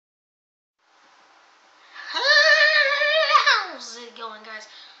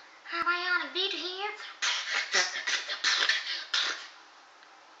beat here.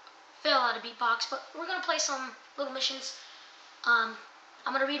 Fail out of beatbox, but we're gonna play some little missions. I'm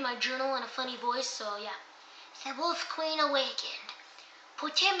gonna read my journal in a funny voice, so yeah. The Wolf Queen awakened.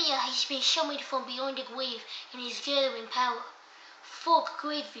 Potemia has been summoned from beyond the grave and is gathering power. Folk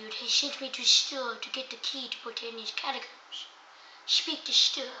Gravebeard has sent me to Stir to get the key to Potemia's catacombs. Speak to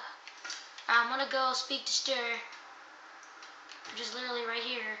Stir. I'm gonna go speak to Stir. Which is literally right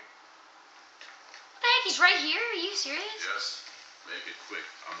here. What the heck, he's right here? Are you serious? Yes. Make it quick.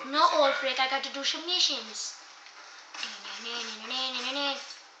 No, old frick, I got to do some missions.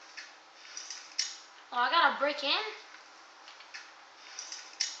 Oh, I gotta break in?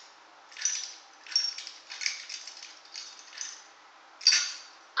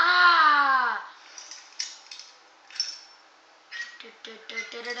 Ah!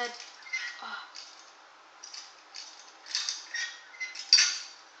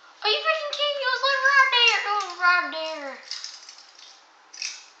 Are you freaking kidding me? It was like right there. It was right there.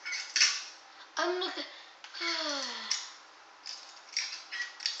 I'm looking.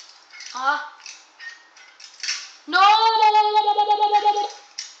 Huh? No!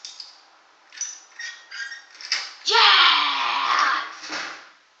 Yeah!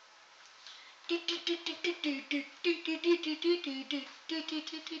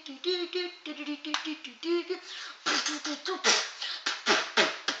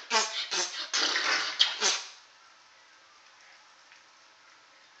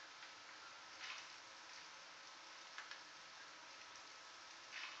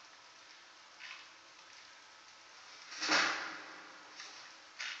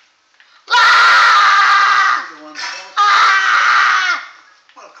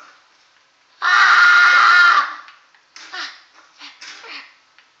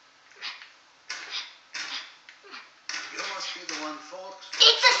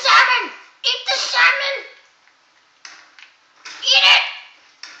 Eat the salmon! Eat the salmon! Eat it!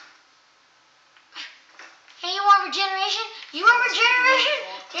 Hey, you want regeneration? You want regeneration?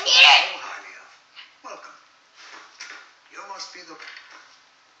 Then eat it! Welcome. You must be the...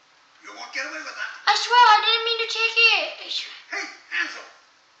 You won't get away with that. I swear, I didn't mean to take it. Hey, Ansel!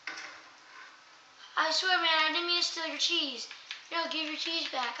 I swear, man, I didn't mean to steal your cheese. No, give your cheese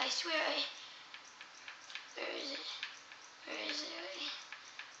back. I swear. Where is it? Where is it?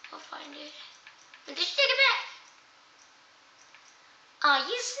 I'll find it. But did you take it back? Aw,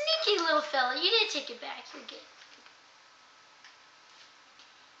 you sneaky little fella. You did take it back. You're good.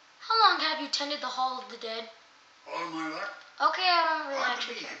 How long have you tended the Hall of the Dead? All my life. Okay, I don't really I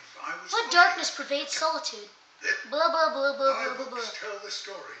actually believe care. I was What darkness pervades solitude? Blah, blah, blah, blah, blah, blah, blah. tell the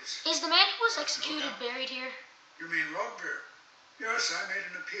stories. Is the man who was executed buried here? You mean Rogbear? Yes, I made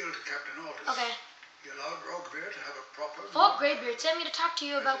an appeal to Captain Aldous. Okay. He allowed Rogbear to have a proper... Folk Greybeard sent me to talk to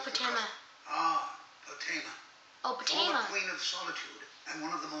you about Potema. Potema. Oh, Former Potema. Queen of Solitude and one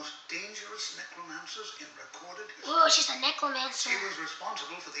of the most dangerous necromancers in recorded history. Whoa, she's a necromancer. She was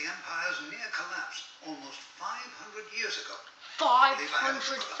responsible for the Empire's near collapse almost 500 years ago. 500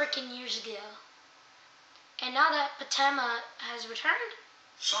 freaking years ago. And now that Potema has returned?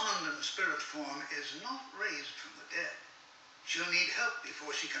 Summoned in spirit form is not raised from the dead. She'll need help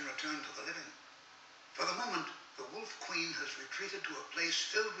before she can return to the living. For the moment, the Wolf Queen has retreated to a place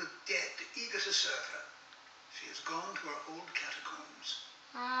filled with dead, eager to serve her. She has gone to her old catacombs.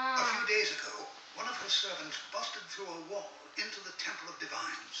 A few days ago, one of her servants busted through a wall into the Temple of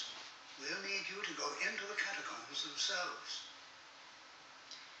Divines. We'll need you to go into the catacombs themselves.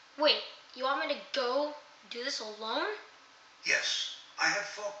 Wait, you want me to go do this alone? Yes, I had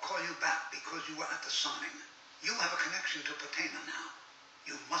folk call you back because you were at the sign. You have a connection to Potema now.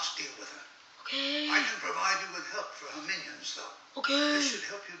 You must deal with her. Okay. I can provide you with help for her minions, though. Okay. This should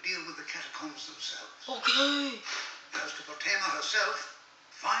help you deal with the catacombs themselves. Okay. As to Potema herself,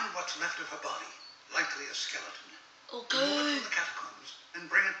 find what's left of her body, likely a skeleton. Okay. Remove it from the catacombs and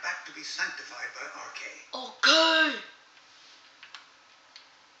bring it back to be sanctified by Arche. Okay.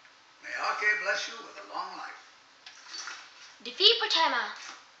 May Arche bless you with a long life. Defeat Potema.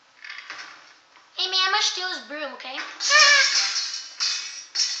 Hey man, I'm gonna steal his broom, okay?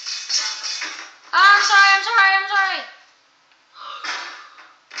 I'm sorry.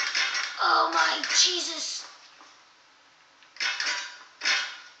 Oh my Jesus.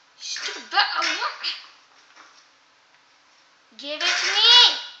 Stupid bat. Give it to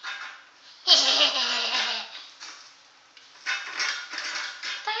me. What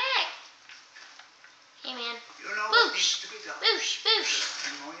the heck? Hey man. You know what needs to be done. Boosh.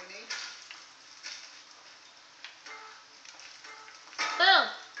 Anything more you need? Boom.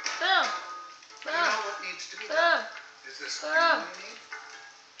 You know what needs to be done. Is this anything more you need?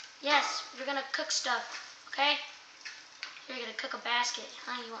 Yes, you're gonna cook stuff, okay? You're gonna cook a basket.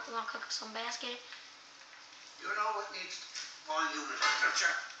 Huh? You want to cook some basket? You know what needs volume, don't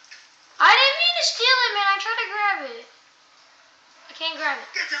you? I didn't mean to steal it, man. I tried to grab it. I can't grab it.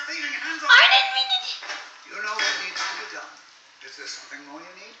 Get your thieving hands off! I didn't mean to. You know what needs to be done. Is there something more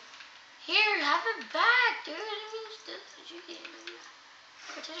you need? Here, have it back, dude. I didn't mean to steal it. You get it.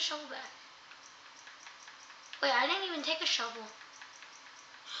 Okay, take the shovel back. Wait, I didn't even take a shovel.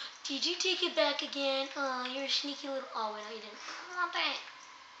 Did you take it back again? Oh, you're a sneaky little. Oh, wait, no, you didn't. I don't want that.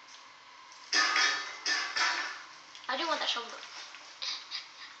 I do want that shovel.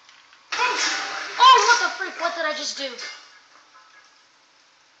 Oh, what the freak? What did I just do?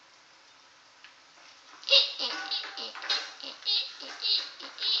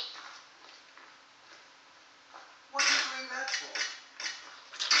 What are you doing that for?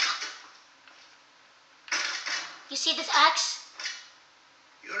 You see this axe?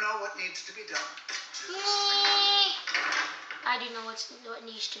 You know what needs to be done. I do know what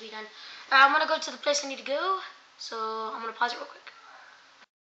needs to be done. Alright, I'm gonna go to the place I need to go. So I'm gonna pause it real quick.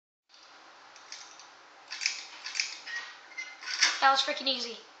 That was freaking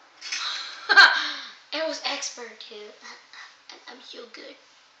easy. It was expert, dude. I'm so good.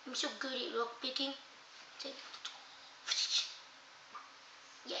 I'm so good at lock picking.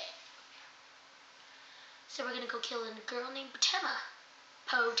 Yeah. So we're gonna go kill a girl named Potema.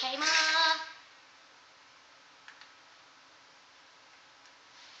 Potema.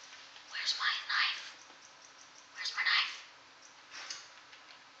 Where's my knife? Where's my knife?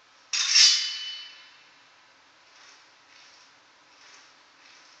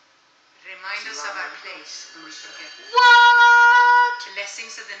 Remind us of our place when we forget. What?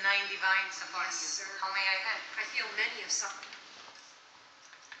 Blessings of the 9 divines upon you. How may I help? I feel many have suffered.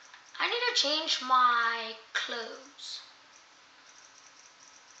 I need to change my clothes.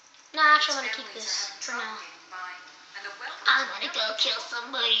 Nah, actually, I'm gonna keep this for now. I'm gonna go kill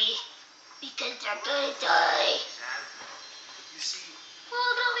somebody because they're gonna die.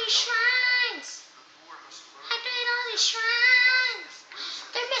 Look at all these shrines. I did all these shrines.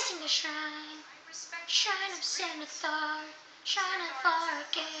 They're missing the shrine. Shrine of Senathar. Shrine of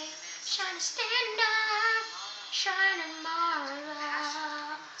Arcade. Shrine of Stand-Up. Shrine of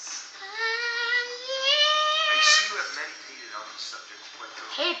Mara.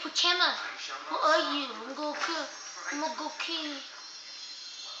 Hey, Potema, what are you? I'm gonna go kill.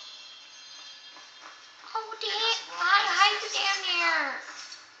 Oh, what the heck? How you down there?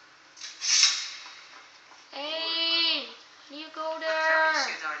 Hey, can you go there?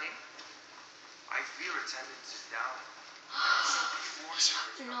 Darling. I fear attendance is down.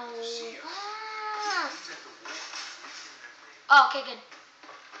 No. Oh, okay, good.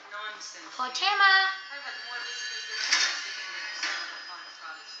 Nonsense. Potema. I've had more visitors than ever sticking themselves upon the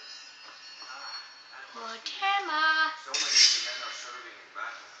promises. Potema. So many of the men are serving in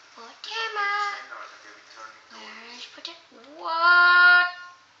battle. Potema. Standards that they're returning to. Where's Potema? What?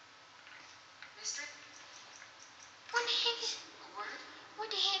 Mistress, What the heck is? a word? What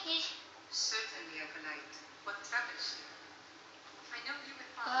the heck is? Certainly a polite. What troubles you? I know you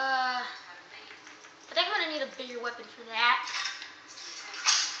would Uh, have many. I think I'm gonna need a bigger weapon for that.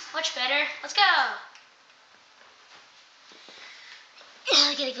 Much better. Let's go.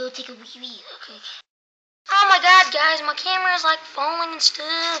 I gotta go take a wee wee. Okay. Oh my god, guys, my camera is like falling and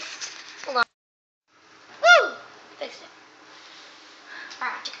stuff. Hold on. Woo! Fixed it.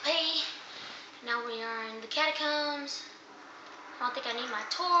 Alright, took a pee. Now we are in the catacombs. I don't think I need my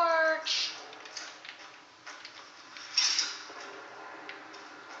torch.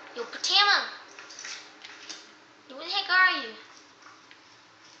 Yo, Potema! Where the heck are you?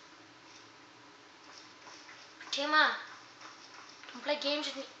 Potema! Don't play games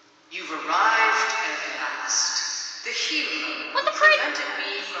with me. You've arrived at last. The hero What the who frick? prevented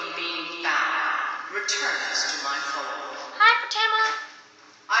me from being found returns to my fold. Hi, Potema!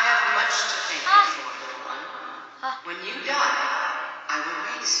 I have much to thank you for, little one. When you die, I will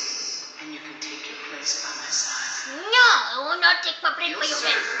raise you, and you can take your place by my side. No, I will not take my place You'll by your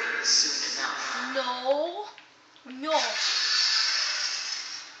serve bed. me soon enough. No. No.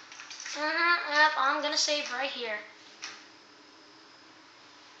 Yep, I'm gonna save right here.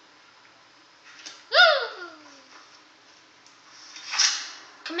 Woo!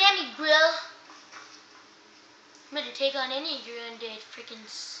 Come at me, bro. I'm ready to take on any of your undead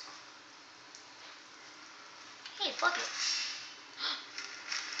freakins. Hey, fuck it.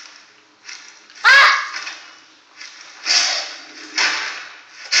 Ah!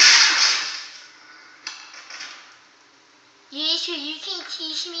 Yeah, sure, you can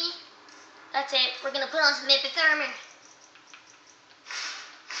teach me. That's it. We're gonna put on some epithermin.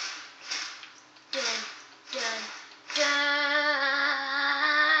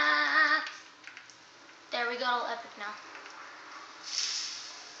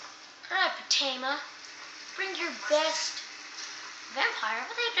 Tama. Bring your best vampire.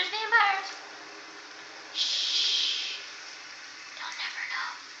 What the heck? There's vampires. Shh. They'll never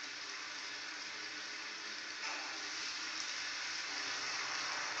know.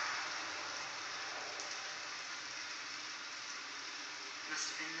 Must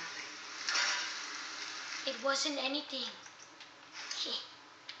have been nothing. It wasn't anything.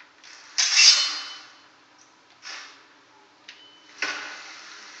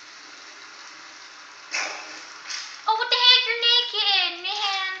 Oh, what the heck? You're naked,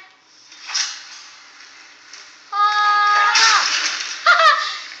 man. Ah!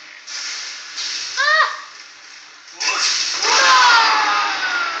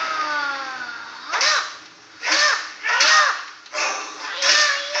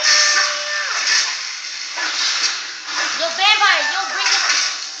 Yo, vampire, yo, bring it.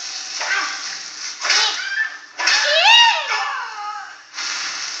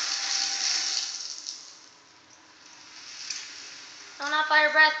 No, not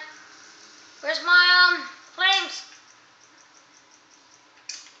fire breath. Where's my flames?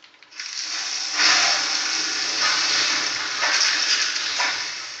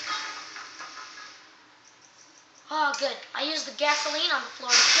 Oh, good. I used the gasoline on the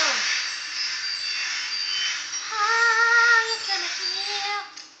floor to kill him. Ah, you're gonna heal.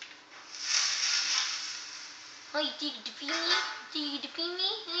 Oh, you think you defeat me? You think you defeat me?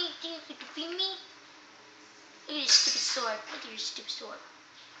 You think you defeat me? Look at your stupid sword. Look at your stupid sword.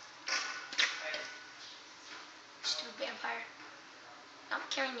 Stupid vampire. I'm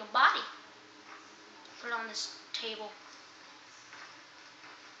carrying your body. Put it on this table.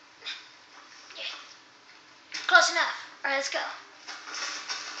 Yeah. Close enough. Alright, let's go.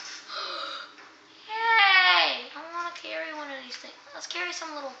 Hey! I want to carry one of these things. Let's carry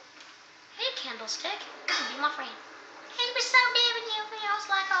some little... Hey, candlestick. Come be my friend. Hey, we're so damn you. I was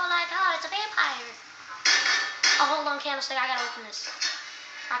like, oh, it's a vampire. Oh, hold on, candlestick. I gotta open this.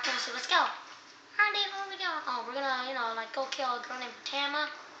 Alright, candlestick, let's go. Alright, Dave, where are we going? Oh, we're gonna, go kill a girl named Tama.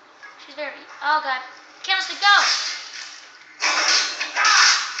 She's very... Oh, God. Candlestick, go!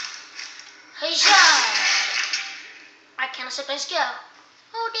 Hey, Alright, candlestick, let's go.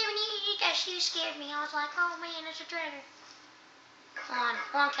 Oh, David, you scared me. I was like, oh, man, it's a dragon. Hold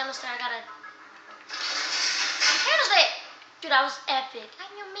on, candlestick, I gotta... Candlestick! Dude, that was epic. I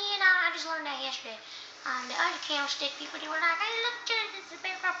knew, man, I just learned that yesterday. The other candlestick people, they were like, hey, look, this is a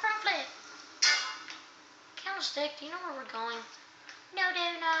bear front flip. Candlestick, do you know where we're going? No,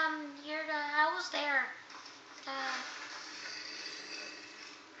 dude, I was there.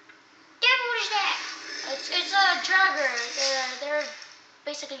 Dude, what is that? It's a drugger. They're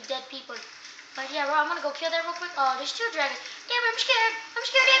basically dead people. But yeah, I'm gonna go kill that real quick. Oh, there's two dragons. Damn, I'm scared. I'm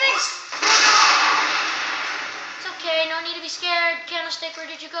scared, damn it. It's okay, no need to be scared. Candlestick, where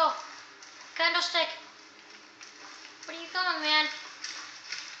did you go? Candlestick. Where are you going, man?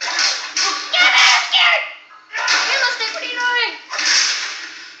 Damn it, I'm scared. Candlestick, what are you doing?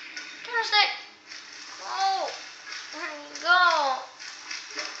 Candlestick. Oh, where did you go?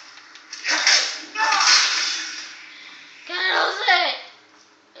 Candlestick.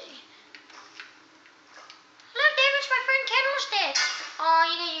 Look, David's my friend Candlestick. Oh,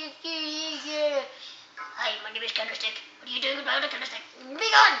 you. Hi, my name is Candlestick. What are you doing about the Candlestick? Be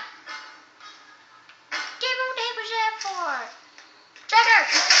gone. David, what the heck was that for? Trigger.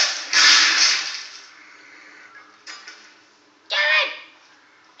 David.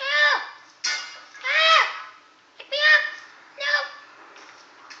 No. Ah. Pick me up. No.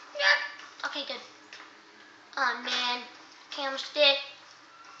 No. Okay, good. Oh, man. Candlestick.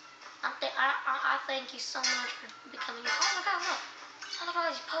 I thank you so much for becoming... Oh, look out, look. Oh, look at all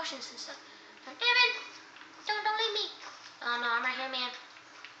these potions and stuff. Damn it. Don't leave me. Oh, no, I'm right here, man.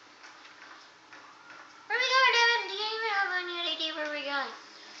 Where are we going, Devin? Do you even have any idea where we're going?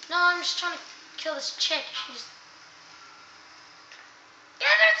 No, I'm just trying to kill this chick. She's... Yeah,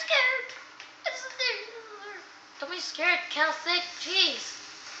 I'm scared. Don't be scared, Candlestick. Jeez.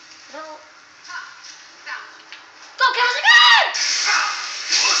 No. Go, Candlestick!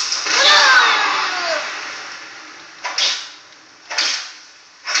 Ah!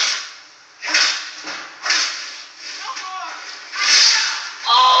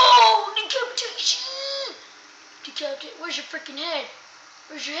 Oh, decapitation! Decapitate. Where's your freaking head?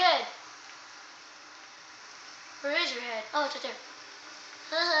 Where's your head? Where is your head? Oh, it's right there.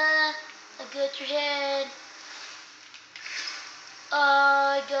 Haha, I got your head.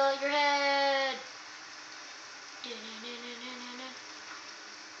 I got your head.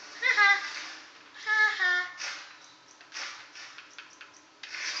 Haha. Haha.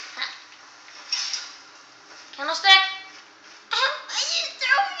 Candlestick? You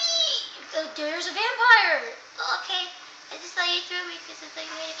throw me! way through me because it's like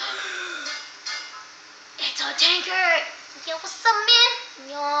it's a tanker. Yo, what's up,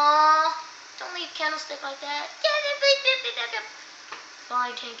 man? Yo, don't leave Candlestick like that.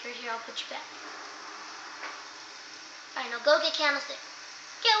 Fine, tanker. Here, I'll put you back. Alright, now go get Candlestick.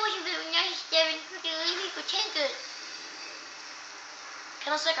 That was very nice, Devin. Leave me for tanker.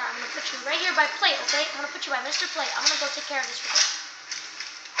 Candlestick, alright, I'm gonna put you right here by Plate, okay? I'm gonna put you by Mr. Plate. I'm gonna go take care of this real quick.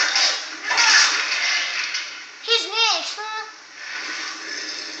 He's next, huh?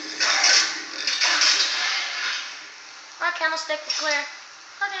 Alright, Candlestick, we're clear.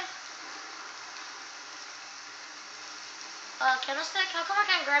 Okay. Candlestick, how come I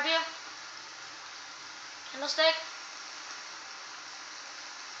can't grab you? Candlestick?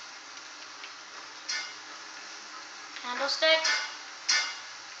 Candlestick?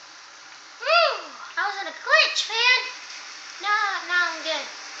 Woo! I was in a glitch, man. No, I'm good.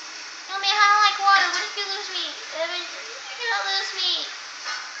 Tell me how I like water. What if you lose me? Evan, you're gonna lose me.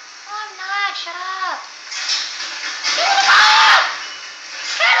 No, I'm not. Shut up.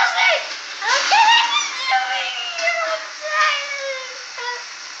 Candlestick! I'm kidding.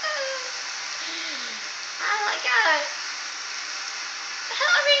 Oh my god.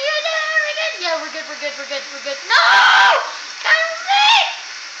 Are we good? Yeah, we're good. No! Candlestick!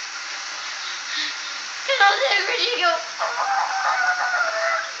 Candlestick, where'd you go?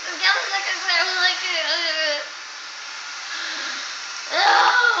 Candlestick, I was like,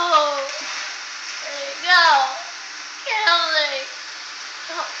 oh! There you go. Candlestick.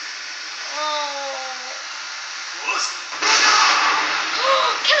 Oh.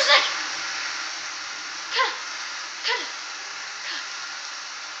 Candlestick!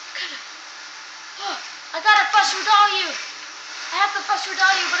 Oh, I gotta fuss doll you. I have to fuss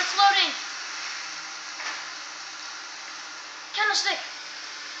doll you, but it's loading. Candlestick.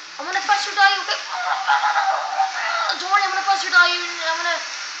 I'm gonna fuss doll you. Okay? Don't worry, I'm gonna fuss doll you.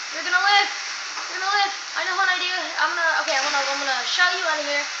 You're gonna live. I know what I do. I'm gonna shout you out of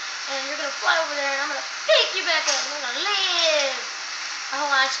here, and you're gonna fly over there, and I'm gonna pick you back up. I'm gonna live. Hold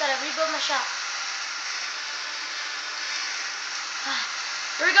on, I just gotta rebuild my shop.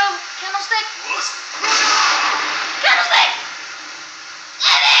 Here we go, Candlestick. Candlestick!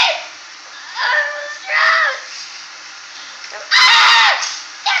 Let it! I'm strong! Ah!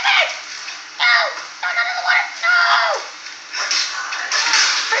 Damn it! No! Not in the water! No!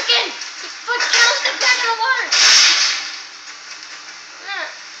 Freaking! Put Candlestick back in the water!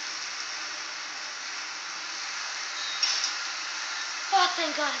 Oh,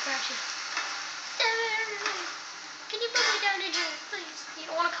 thank God I grabbed you. Can you put me down in here, please? You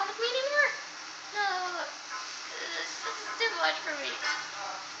don't want to come with me anymore? No. This is too much for me.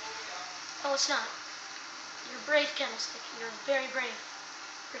 Oh, it's not. You're brave, Candlestick. You're very brave.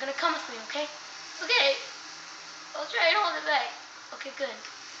 You're gonna come with me, okay? Okay. I'll try and hold it back. Okay, good.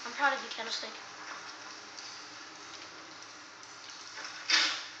 I'm proud of you, Candlestick.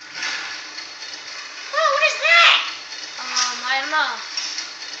 Oh, what is that? I don't know.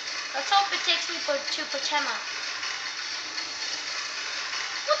 Let's hope it takes me to Potema.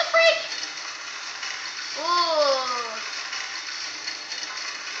 What the freak? Ooh.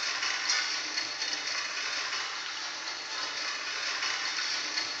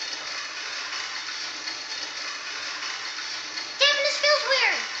 Damn, this feels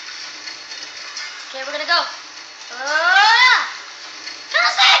weird. Okay, we're gonna go.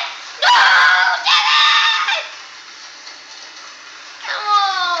 Candlestick! No! Damn it! Come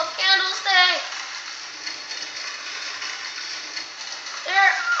on, Candlestick.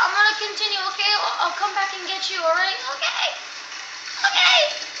 There, I'm gonna continue, okay? I'll come back and get you, alright? Okay.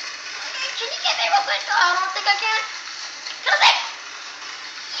 Can you get me real quick? I don't think I can. Candlestick!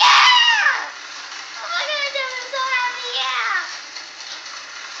 Yeah! Oh my god, I'm so happy, yeah!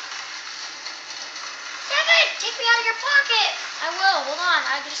 Damn it! Take me out of your pocket! I will, hold on.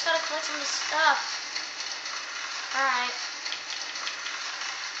 I just gotta collect some of this stuff. Alright.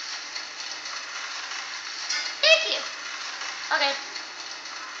 Thank you. Okay.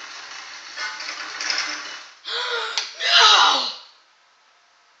 No!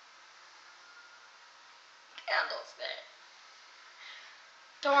 Candlestick.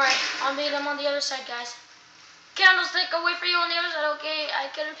 Don't worry, I'll meet him on the other side, guys. Candlestick, I'll wait for you on the other side, okay? I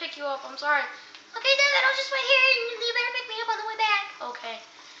couldn't pick you up, I'm sorry. Okay, David, I'll just wait here and you better pick me up on the way back. Okay,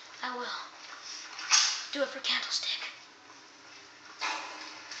 I will. Do it for Candlestick.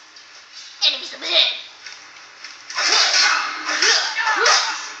 Enemies up ahead.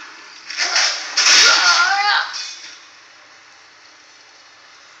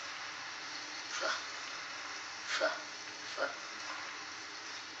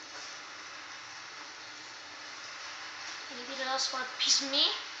 Anybody else want a piece of me?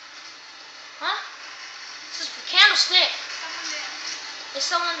 Huh? This is for candlestick. Someone there. Is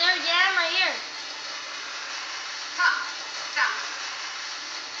someone there? Yeah, I'm right here. Come. Down.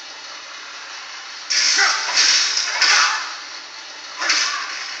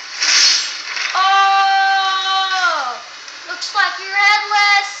 Oh! Looks like you're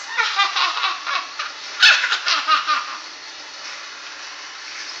headless.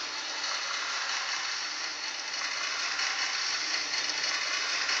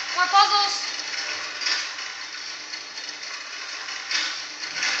 More puzzles.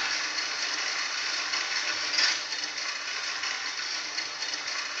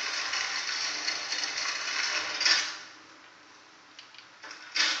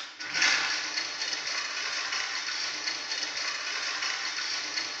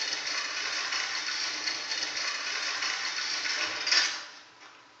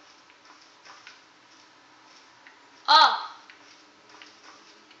 Oh.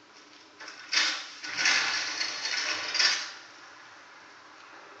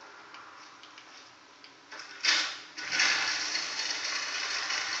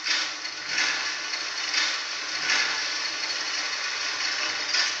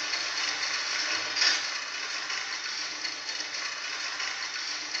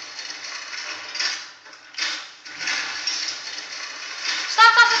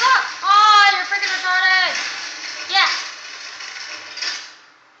 Stop, stop, stop, stop! Oh, you're freaking retarded! Yeah.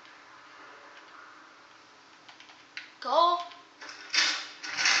 Go.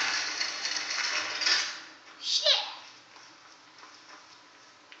 Shit.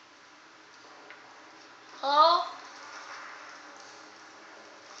 Hello?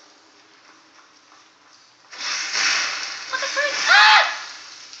 What the freak? Ah!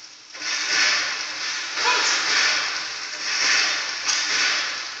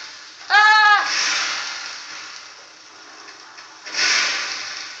 Ah!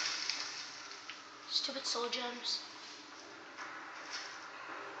 Stupid soul gems.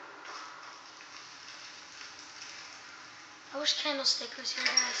 I wish Candlestick was here,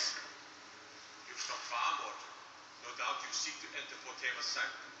 guys. You've stopped for armored. No doubt you seek to enter Forteva's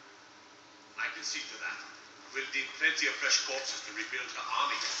sanctum. I can see to that. We'll need plenty of fresh corpses to rebuild her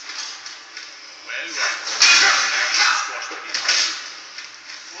army. Well, squash the beast.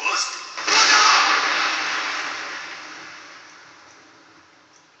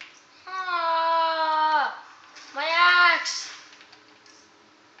 Ah! My axe!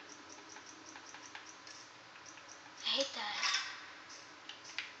 I hate that.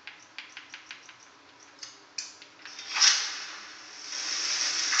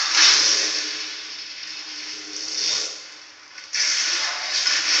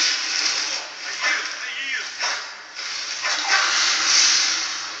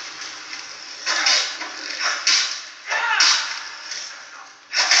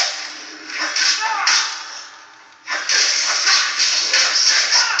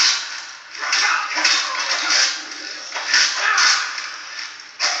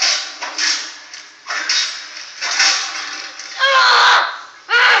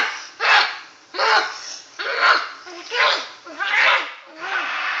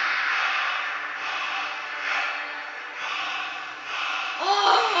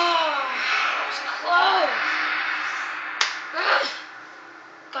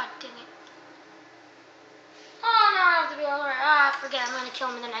 God dang it. Oh no, I have to be alright. Ah, forget, I'm gonna kill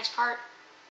him in the next part.